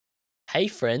Hey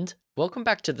friend, welcome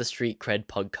back to the Street Cred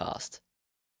podcast.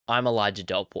 I'm Elijah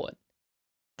Delport.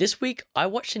 This week, I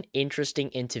watched an interesting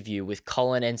interview with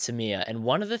Colin and Samir, and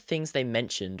one of the things they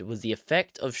mentioned was the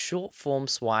effect of short form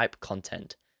swipe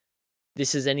content.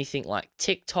 This is anything like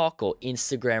TikTok or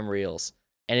Instagram Reels,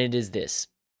 and it is this.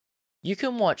 You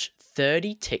can watch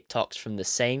 30 TikToks from the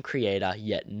same creator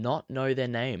yet not know their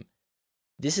name.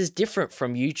 This is different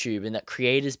from YouTube in that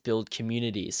creators build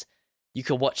communities. You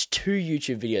could watch 2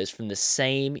 YouTube videos from the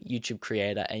same YouTube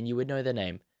creator and you would know their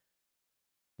name.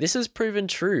 This is proven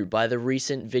true by the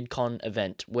recent VidCon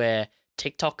event where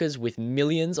TikTokers with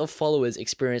millions of followers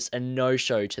experienced a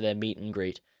no-show to their meet and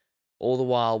greet, all the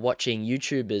while watching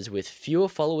YouTubers with fewer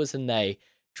followers than they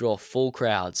draw full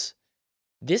crowds.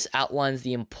 This outlines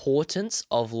the importance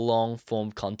of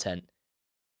long-form content.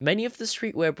 Many of the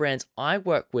streetwear brands I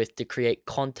work with to create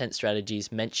content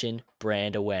strategies mention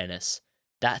brand awareness.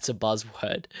 That's a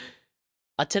buzzword.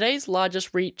 Are today's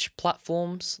largest reach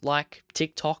platforms like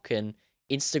TikTok and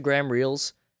Instagram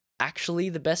Reels actually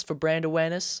the best for brand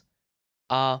awareness?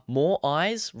 Are more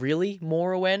eyes really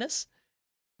more awareness?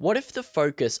 What if the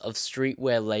focus of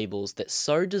streetwear labels that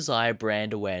so desire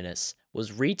brand awareness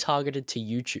was retargeted to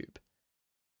YouTube?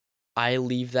 I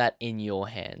leave that in your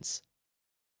hands.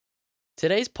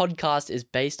 Today's podcast is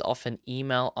based off an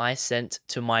email I sent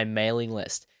to my mailing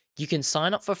list. You can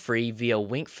sign up for free via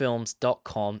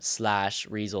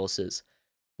winkfilms.com/resources.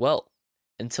 Well,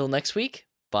 until next week,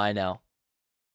 bye now.